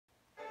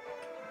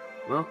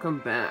Welcome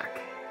back.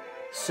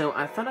 So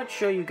I thought I'd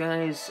show you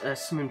guys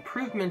some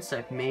improvements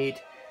I've made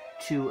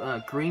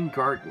to Green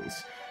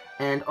Gardens.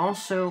 And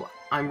also,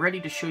 I'm ready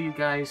to show you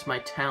guys my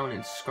town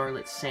in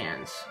Scarlet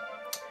Sands.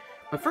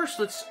 But first,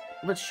 let's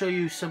show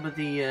you some of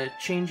the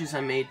changes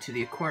I made to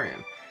the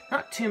aquarium.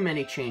 Not too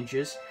many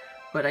changes,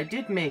 but I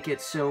did make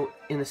it so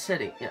in the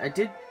setting, I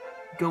did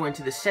go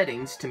into the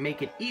settings to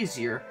make it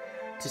easier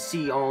to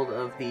see all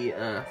of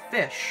the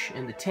fish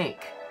in the tank.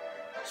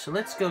 So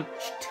let's go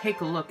take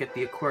a look at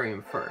the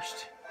aquarium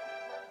first.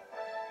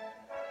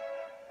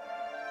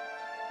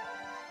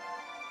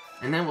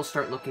 And then we'll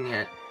start looking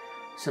at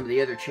some of the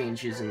other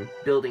changes and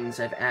buildings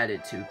I've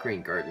added to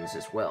Green Gardens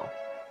as well.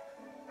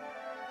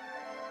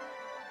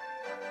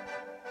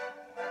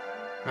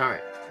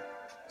 Alright,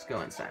 let's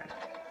go inside.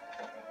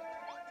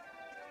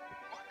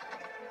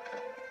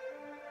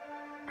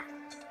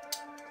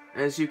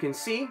 As you can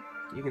see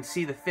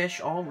the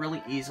fish all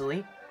really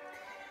easily.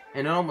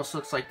 And it almost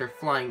looks like they're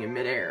flying in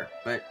midair,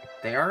 but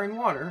they are in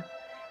water.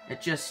 It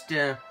just,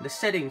 the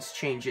settings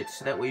change it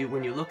so that way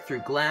when you look through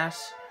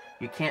glass,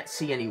 you can't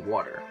see any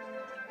water.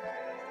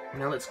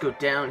 Now let's go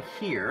down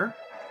here,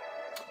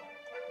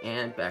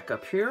 and back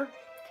up here.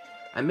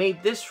 I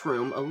made this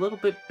room a little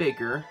bit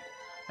bigger.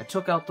 I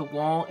took out the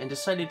wall and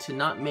decided to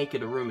not make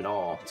it a room at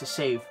all, to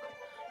save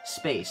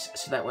space,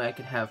 so that way I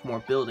could have more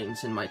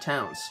buildings in my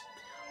towns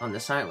on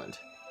this island.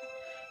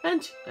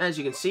 And, as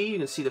you can see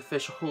the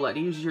fish a whole lot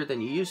easier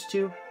than you used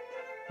to,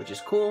 which is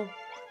cool.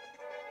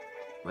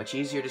 Much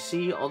easier to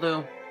see,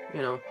 although,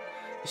 you know,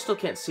 you still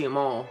can't see them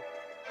all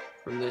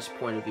from this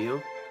point of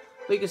view.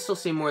 But you can still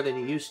see more than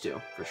you used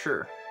to, for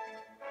sure.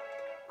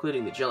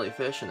 Including the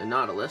jellyfish and the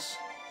nautilus.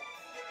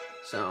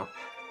 So,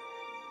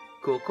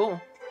 cool.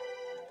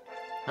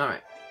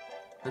 Alright,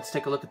 let's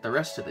take a look at the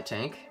rest of the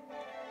tank.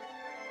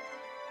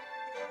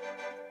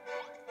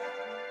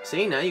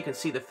 See, now you can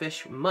see the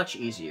fish much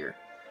easier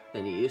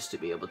than you used to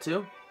be able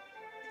to.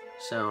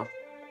 So,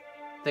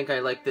 I think I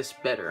like this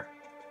better,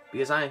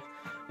 because I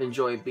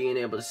enjoy being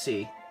able to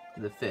see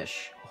the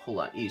fish a whole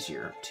lot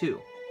easier,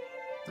 too.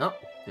 Oh,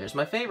 there's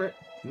my favorite,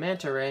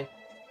 manta ray.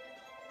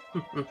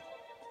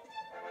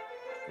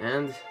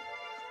 And,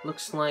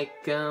 looks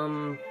like,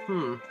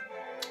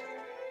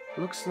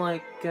 looks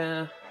like,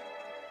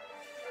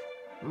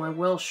 my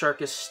whale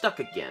shark is stuck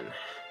again.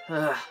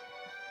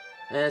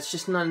 It's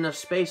just not enough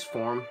space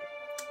for him.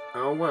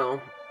 Oh well.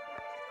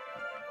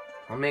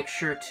 I'll make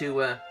sure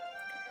to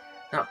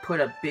not put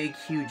a big,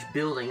 huge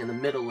building in the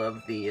middle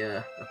of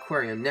the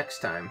aquarium next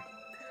time,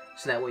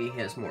 so that way he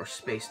has more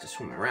space to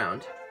swim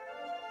around.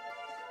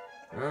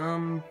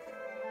 And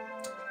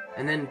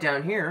then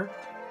down here,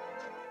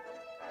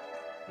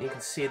 you can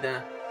see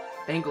the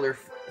angler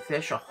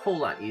fish a whole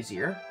lot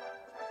easier.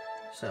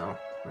 So,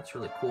 that's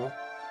really cool.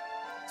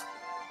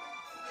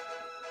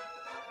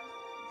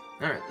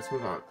 Alright, let's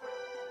move on.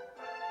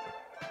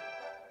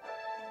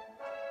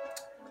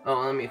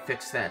 Oh, let me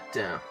fix that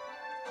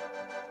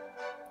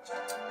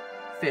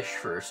fish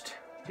first.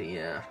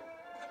 The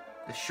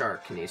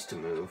shark needs to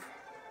move.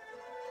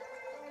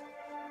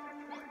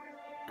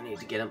 I need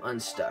to get him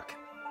unstuck.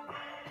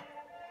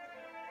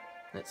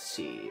 Let's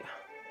see.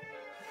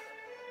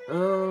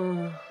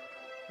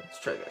 Let's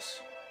try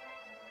this.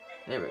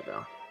 There we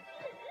go.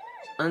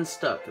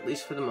 Unstuck, at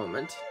least for the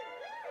moment.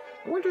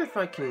 I wonder if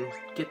I can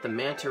get the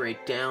manta ray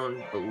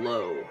down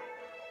below.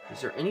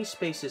 Is there any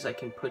spaces I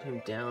can put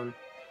him down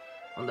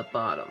on the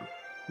bottom?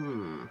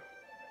 On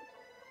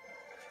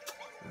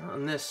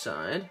this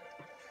side.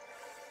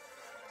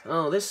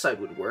 Oh, this side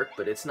would work,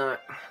 but it's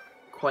not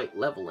quite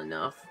level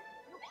enough.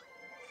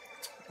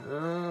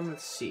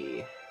 Let's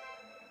see.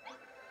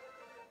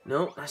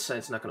 No, that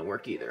side's not going to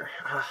work either.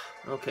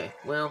 Okay,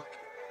 well,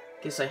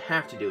 guess I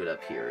have to do it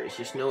up here. There's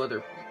just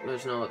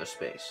there's no other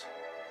space.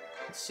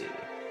 Let's see.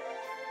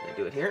 Can I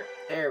do it here?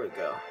 There we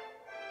go.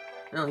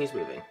 Well, he's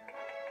moving.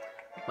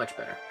 Much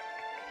better.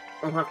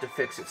 I'll have to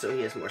fix it so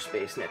he has more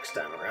space next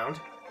time around.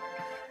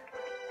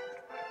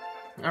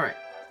 Alright.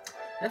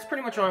 That's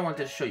pretty much all I wanted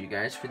to show you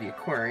guys for the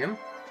aquarium.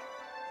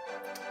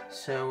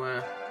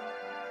 So,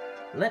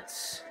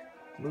 let's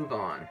move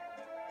on.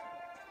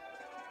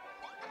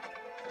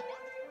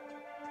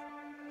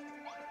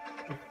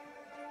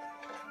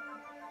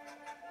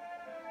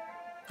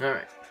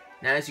 Alright.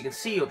 Now, as you can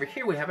see, over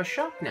here we have a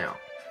shop now.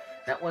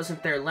 That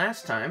wasn't there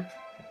last time.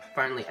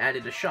 Finally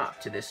added a shop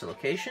to this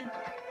location.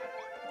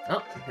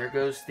 Oh, there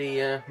goes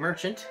the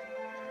merchant.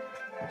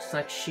 Looks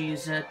like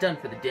she's done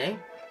for the day.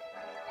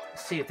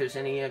 Let's see if there's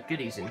any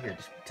goodies in here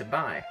to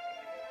buy.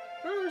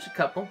 Oh, there's a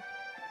couple.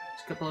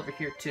 There's a couple over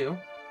here too.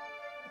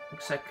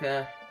 Looks like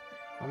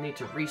I'll need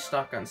to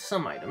restock on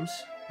some items,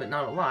 but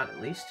not a lot at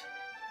least.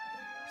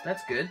 So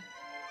that's good.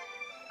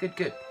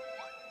 Good.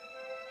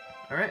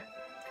 Alright.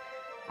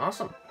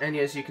 Awesome. And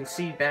as you can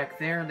see back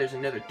there, there's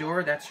another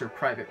door. That's her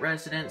private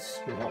residence.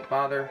 We won't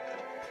bother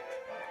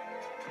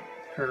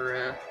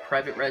her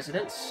private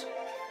residence.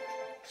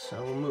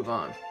 So we'll move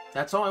on.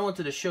 That's all I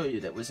wanted to show you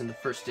that was in the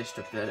first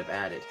district that I've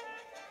added.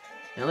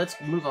 Now let's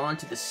move on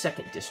to the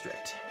second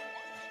district.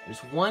 There's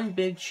one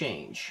big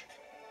change.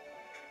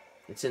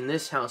 It's in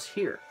this house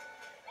here.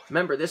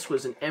 Remember, this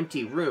was an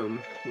empty room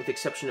with the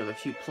exception of a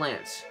few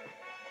plants.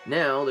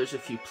 Now there's a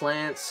few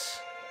plants,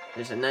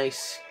 there's a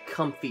nice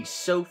comfy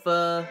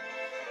sofa,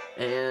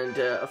 and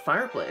a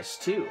fireplace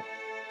too.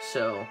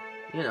 So,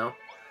 you know,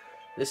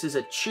 this is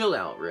a chill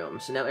out room.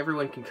 So now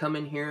everyone can come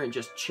in here and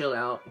just chill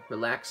out,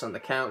 relax on the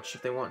couch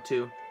if they want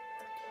to.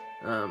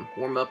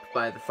 Warm up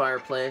by the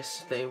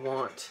fireplace if they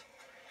want.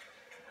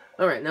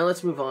 Alright, now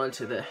let's move on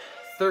to the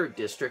 3rd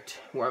district,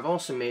 where I've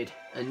also made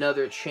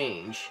another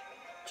change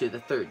to the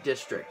 3rd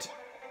district.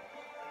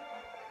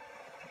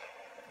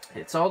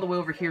 It's all the way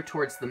over here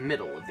towards the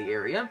middle of the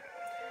area.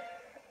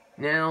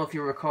 Now, if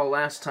you recall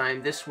last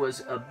time, this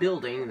was a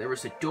building. There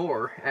was a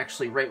door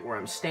actually right where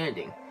I'm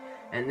standing,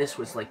 and this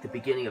was like the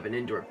beginning of an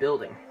indoor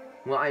building.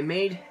 Well, I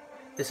made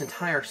this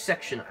entire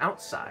section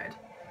outside,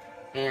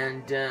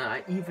 and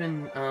I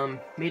even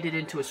made it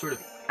into a sort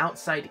of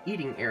outside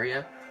eating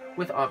area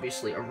with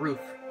obviously a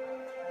roof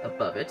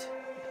above it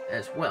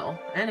as well,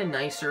 and a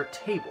nicer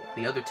table.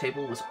 The other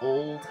table was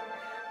old.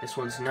 This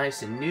one's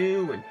nice and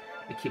new, and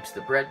it keeps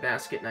the bread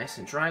basket nice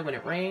and dry when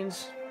it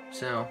rains.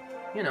 So,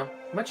 you know,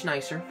 much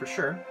nicer for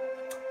sure.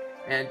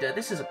 And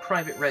this is a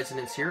private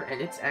residence here,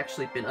 and it's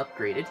actually been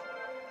upgraded.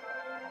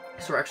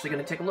 So we're actually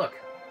going to take a look.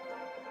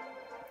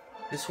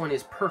 This one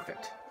is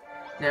perfect.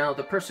 Now,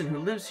 the person who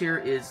lives here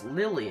is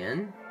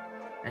Lillian,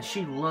 and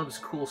she loves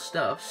cool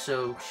stuff,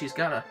 so she's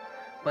got a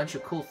bunch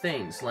of cool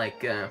things,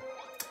 like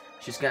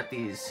she's got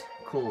these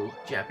cool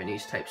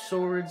Japanese type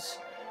swords,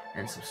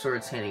 and some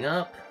swords hanging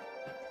up,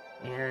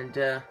 and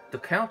the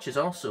couch is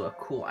also a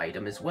cool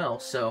item as well,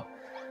 so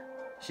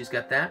she's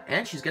got that,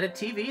 and she's got a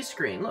TV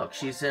screen. Look,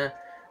 she's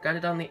got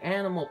it on the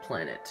Animal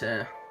Planet.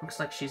 Looks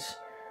like she's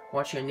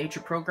watching a nature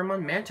program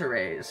on manta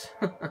rays.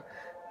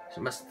 She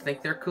must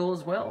think they're cool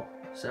as well,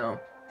 so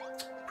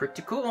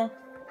pretty cool,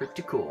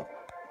 pretty cool.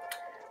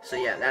 So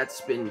yeah,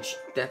 that's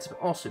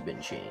also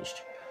been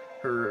changed.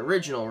 Her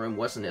original room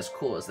wasn't as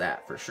cool as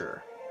that, for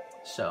sure.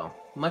 So,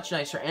 much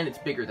nicer, and it's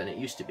bigger than it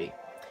used to be.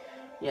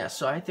 Yeah,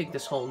 so I think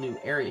this whole new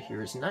area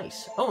here is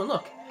nice. Oh, and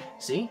look,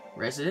 see?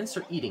 Residents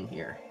are eating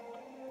here.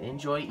 They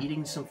enjoy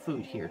eating some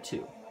food here,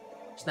 too.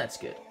 So that's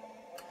good.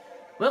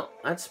 Well,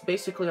 that's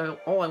basically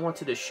all I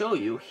wanted to show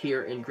you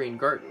here in Green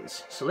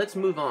Gardens. So let's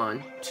move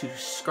on to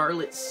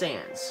Scarlet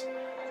Sands,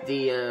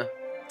 the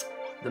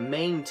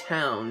main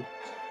town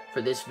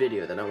for this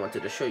video that I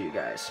wanted to show you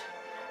guys.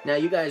 Now,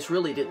 you guys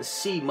really didn't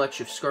see much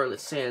of Scarlet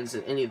Sands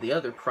in any of the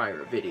other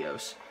prior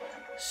videos,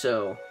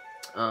 so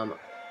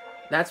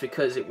that's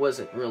because it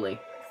wasn't really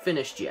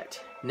finished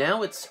yet.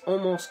 Now it's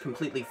almost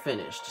completely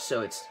finished,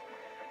 so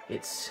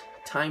it's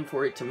time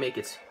for it to make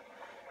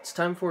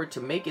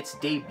its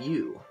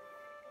debut.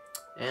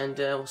 And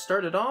we'll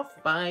start it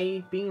off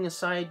by being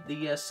inside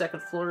the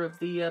 2nd floor of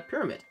the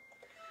pyramid.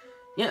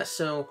 Yeah,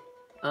 so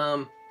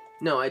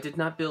no, I did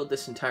not build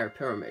this entire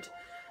pyramid.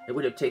 It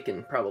would have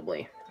taken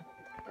probably,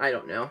 I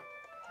don't know,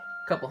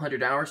 a couple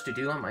hundred hours to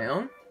do on my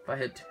own if I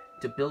had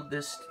to build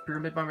this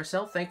pyramid by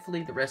myself.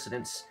 Thankfully, the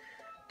residents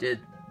did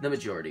the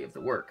majority of the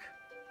work.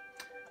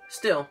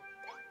 Still,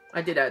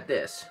 I did add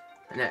this,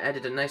 and I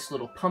added a nice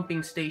little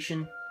pumping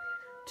station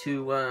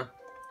to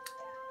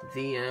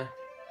the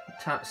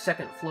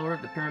 2nd floor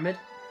of the pyramid.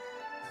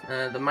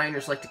 The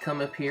miners like to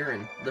come up here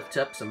and lift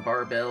up some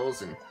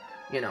barbells and,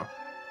 you know,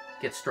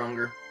 get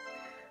stronger.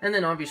 And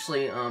then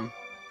obviously,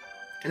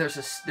 there's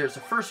a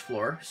 1st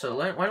floor, so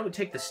why don't we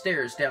take the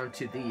stairs down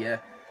to the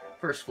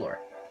 1st floor?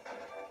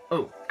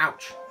 Oh,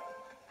 ouch.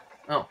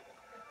 Oh,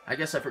 I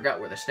guess I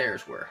forgot where the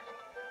stairs were.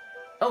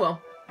 Oh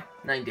well,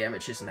 9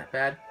 damage isn't that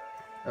bad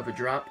of a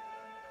drop.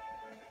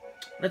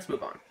 Let's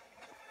move on.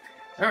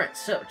 Alright,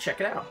 so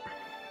check it out.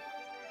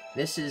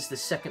 This is the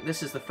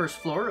 1st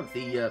floor of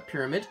the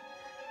pyramid.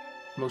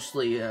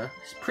 Mostly,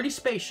 pretty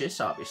spacious,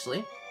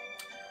 obviously.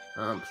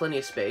 Plenty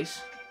of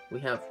space. We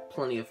have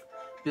plenty of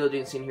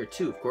buildings in here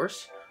too, of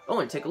course.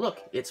 Oh, and take a look.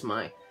 It's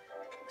my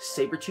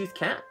saber-toothed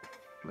cat.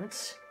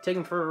 Let's take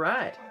him for a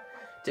ride.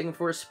 Take him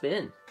for a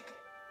spin.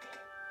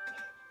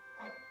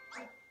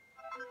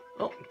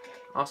 Oh,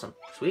 awesome.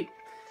 Sweet.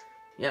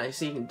 Yeah, I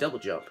see you can double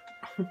jump.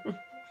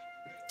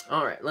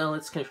 Alright, well,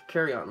 let's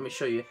carry on. Let me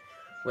show you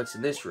what's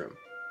in this room.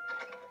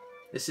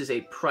 This is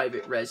a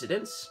private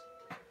residence.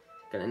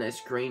 Got a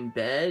nice green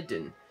bed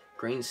and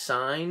green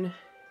sign.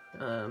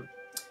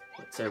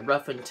 It's a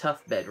rough and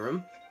tough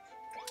bedroom.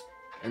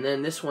 And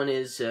then this one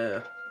is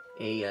a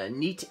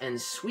neat and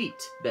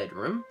sweet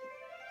bedroom.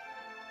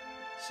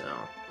 So,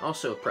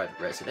 also a private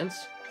residence.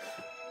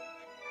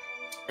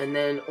 And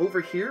then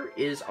over here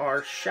is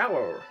our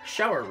shower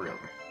room.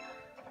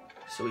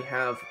 So we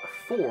have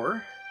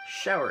 4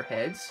 shower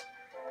heads,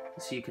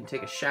 so you can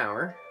take a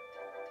shower.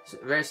 So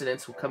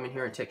residents will come in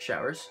here and take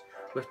showers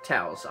with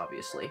towels,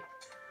 obviously.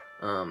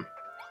 In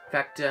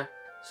fact,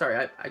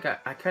 sorry,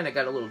 I kind of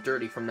got a little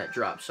dirty from that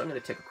drop, so I'm going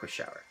to take a quick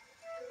shower.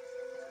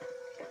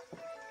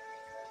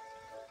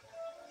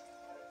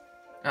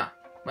 Ah,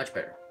 much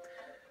better.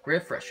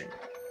 Refreshing.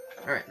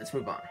 Alright, let's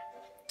move on.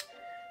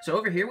 So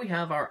over here we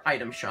have our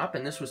item shop,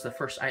 and this was the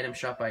first item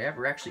shop I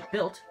ever actually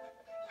built.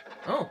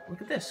 Oh,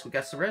 look at this. We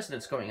got some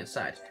residents going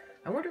inside.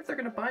 I wonder if they're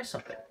going to buy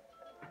something.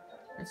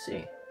 Let's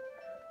see.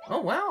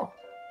 Oh, wow.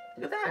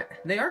 Look at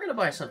that. They are going to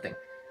buy something.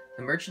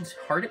 The merchant's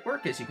hard at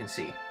work, as you can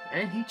see.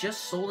 And he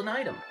just sold an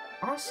item.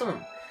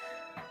 Awesome.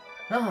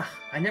 Oh,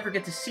 I never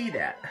get to see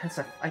that.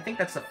 I think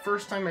that's the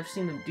first time I've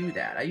seen them do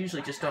that. I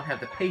usually just don't have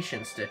the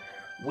patience to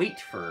wait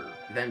for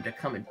them to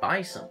come and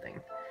buy something.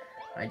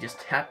 I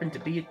just happened to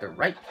be at the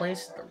right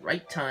place at the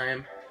right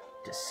time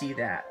to see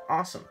that.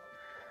 Awesome.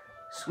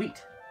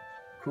 Sweet.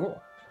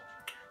 Cool.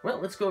 Well,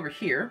 let's go over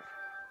here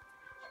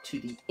to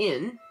the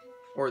inn,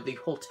 or the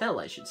hotel,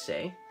 I should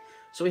say.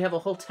 So we have a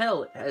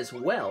hotel as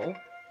well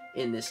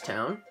in this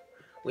town.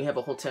 We have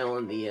a hotel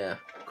in the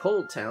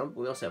cold town,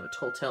 but we also have a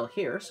hotel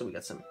here. So we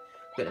got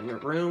a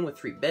room with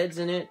 3 beds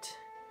in it,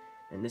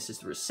 and this is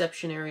the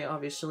reception area,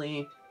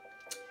 obviously.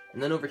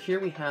 And then over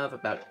here we have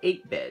about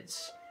 8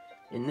 beds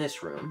in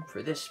this room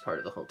for this part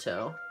of the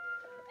hotel.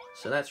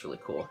 So that's really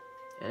cool.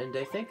 And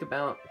I think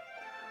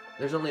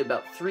there's only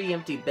about 3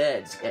 empty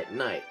beds at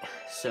night,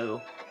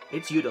 so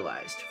it's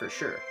utilized for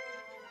sure.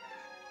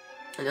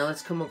 And now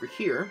let's come over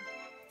here,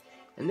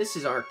 and this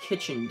is our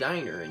kitchen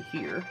diner in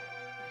here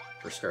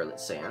for Scarlet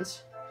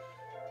Sands.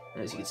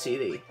 And as you can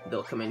see,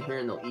 they'll come in here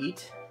and they'll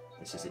eat.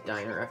 This is a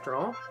diner after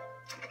all.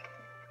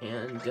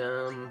 And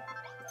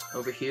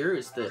over here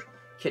is the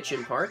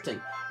kitchen part,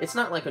 and it's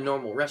not like a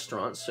normal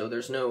restaurant, so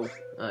there's no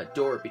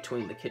door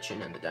between the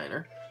kitchen and the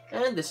diner.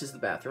 And this is the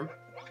bathroom,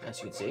 as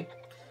you can see.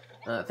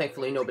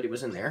 Thankfully, nobody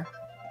was in there.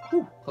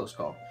 Whew, close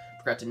call.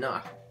 Forgot to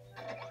knock.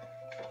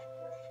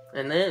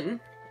 And then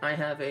I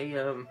have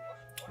a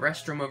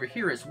restroom over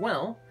here as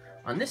well,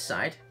 on this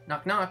side.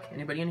 Knock, knock.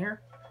 Anybody in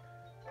here?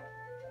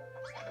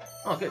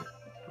 Oh, good.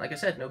 Like I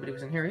said, nobody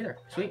was in here either.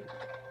 Sweet.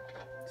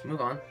 Let's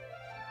move on.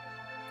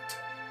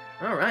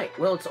 Alright,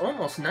 well, it's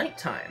almost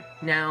nighttime.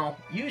 Now,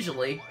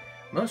 usually,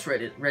 most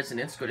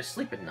residents go to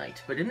sleep at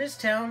night, but in this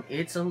town,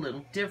 it's a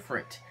little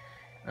different.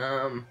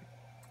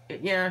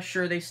 Yeah,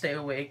 sure, they stay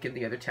awake in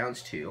the other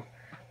towns too,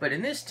 but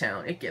in this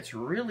town, it gets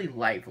really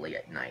lively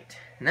at night,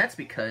 and that's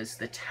because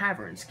the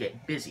taverns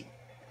get busy.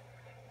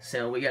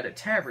 So we got a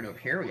tavern over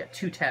here. We got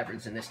 2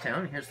 taverns in this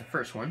town. Here's the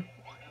first one.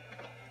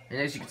 And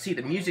as you can see,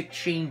 the music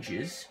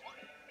changes.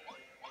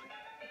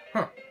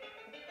 Huh.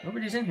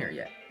 Nobody's in here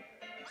yet.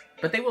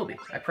 But they will be,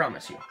 I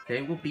promise you.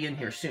 They will be in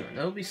here soon.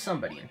 There will be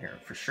somebody in here,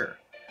 for sure.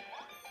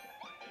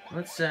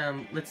 Let's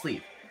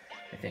leave.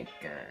 I think,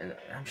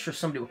 I'm sure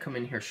somebody will come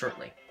in here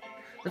shortly.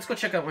 Let's go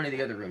check out one of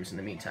the other rooms in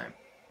the meantime.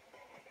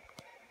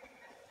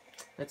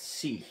 Let's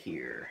see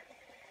here.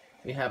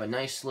 We have a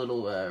nice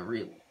little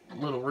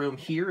little room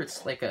here.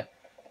 It's like a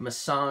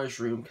massage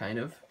room, kind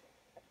of.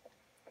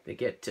 They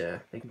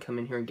can come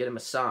in here and get a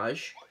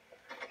massage.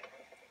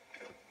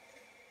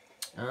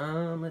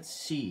 Let's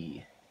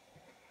see.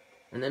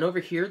 And then over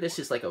here, this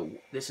is like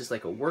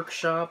a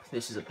workshop.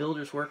 This is a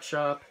builder's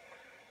workshop.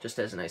 Just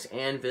has a nice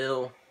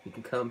anvil. You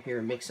can come here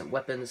and make some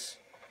weapons.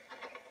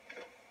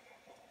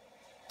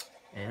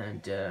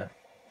 And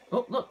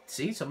oh, look,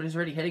 see, somebody's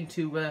already heading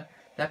to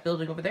that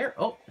building over there.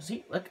 Oh,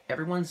 see, look,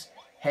 everyone's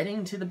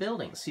heading to the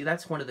building. See,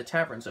 that's one of the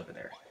taverns over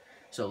there.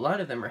 So a lot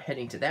of them are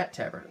heading to that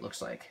tavern, it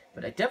looks like.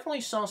 But I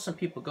definitely saw some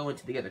people go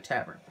into the other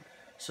tavern.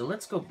 So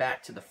let's go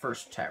back to the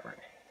first tavern.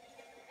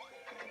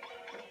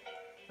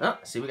 Oh,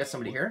 see, we got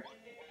somebody here.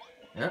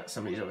 Yeah,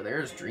 somebody's over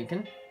there is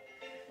drinking.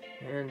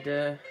 And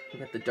we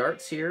got the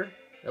darts here.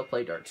 They'll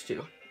play darts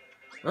too.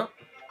 Oh,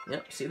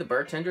 yep, see, the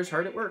bartender's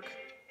hard at work.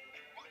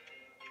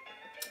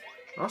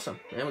 Awesome.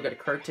 And we got a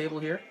card table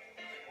here.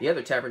 The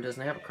other tavern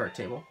doesn't have a card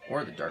table,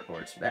 or the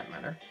dartboards for that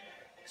matter.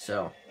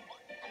 So,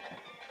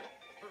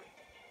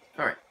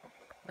 alright,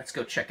 let's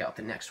go check out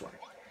the next one.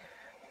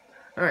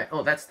 Alright,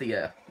 oh, that's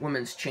the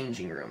women's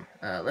changing room.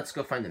 Let's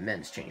go find the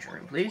men's changing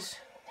room, please.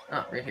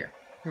 Ah, right here.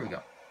 Here we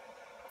go.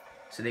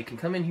 So they can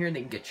come in here and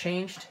they can get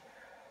changed,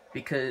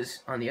 because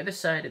on the other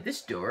side of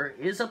this door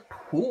is a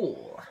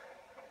pool.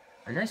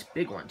 A nice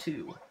big one,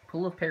 too.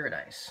 Pool of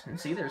paradise. And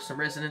see, there's some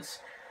residents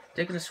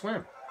taking a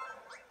swim.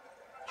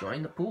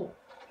 Join the pool.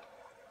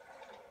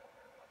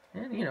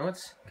 And, you know,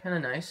 it's kind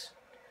of nice.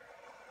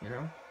 You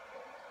know?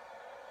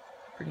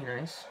 Pretty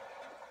nice.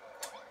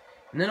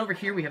 And then over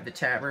here we have the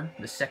tavern,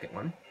 the second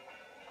one.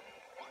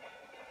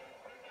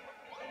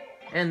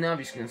 And now,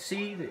 as you can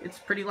see, it's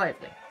pretty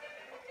lively.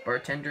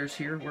 Bartenders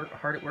here work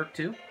hard at work,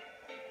 too.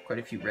 Quite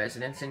a few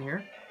residents in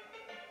here.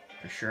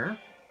 For sure.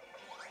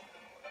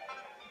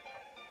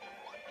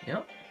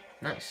 Yep.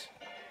 Nice.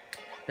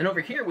 Then over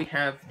here we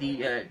have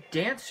the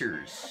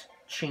dancers'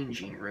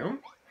 changing room.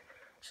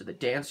 So the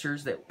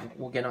dancers that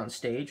will get on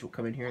stage will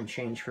come in here and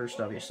change first,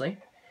 obviously.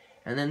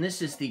 And then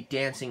this is the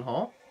dancing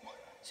hall.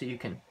 So you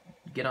can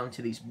get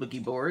onto these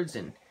boogie boards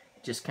and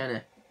just kind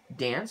of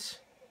dance.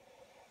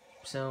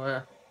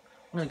 So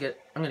I'm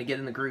gonna get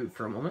in the groove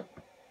for a moment.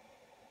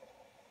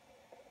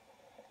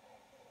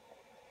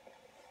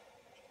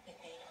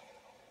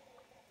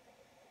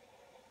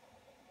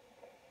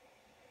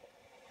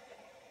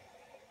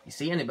 You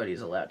see,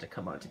 anybody's allowed to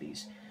come onto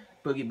these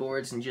boogie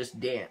boards and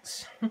just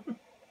dance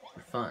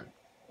for fun.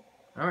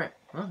 Alright,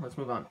 well, let's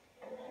move on.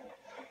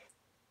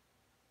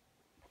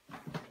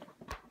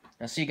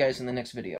 I'll see you guys in the next video.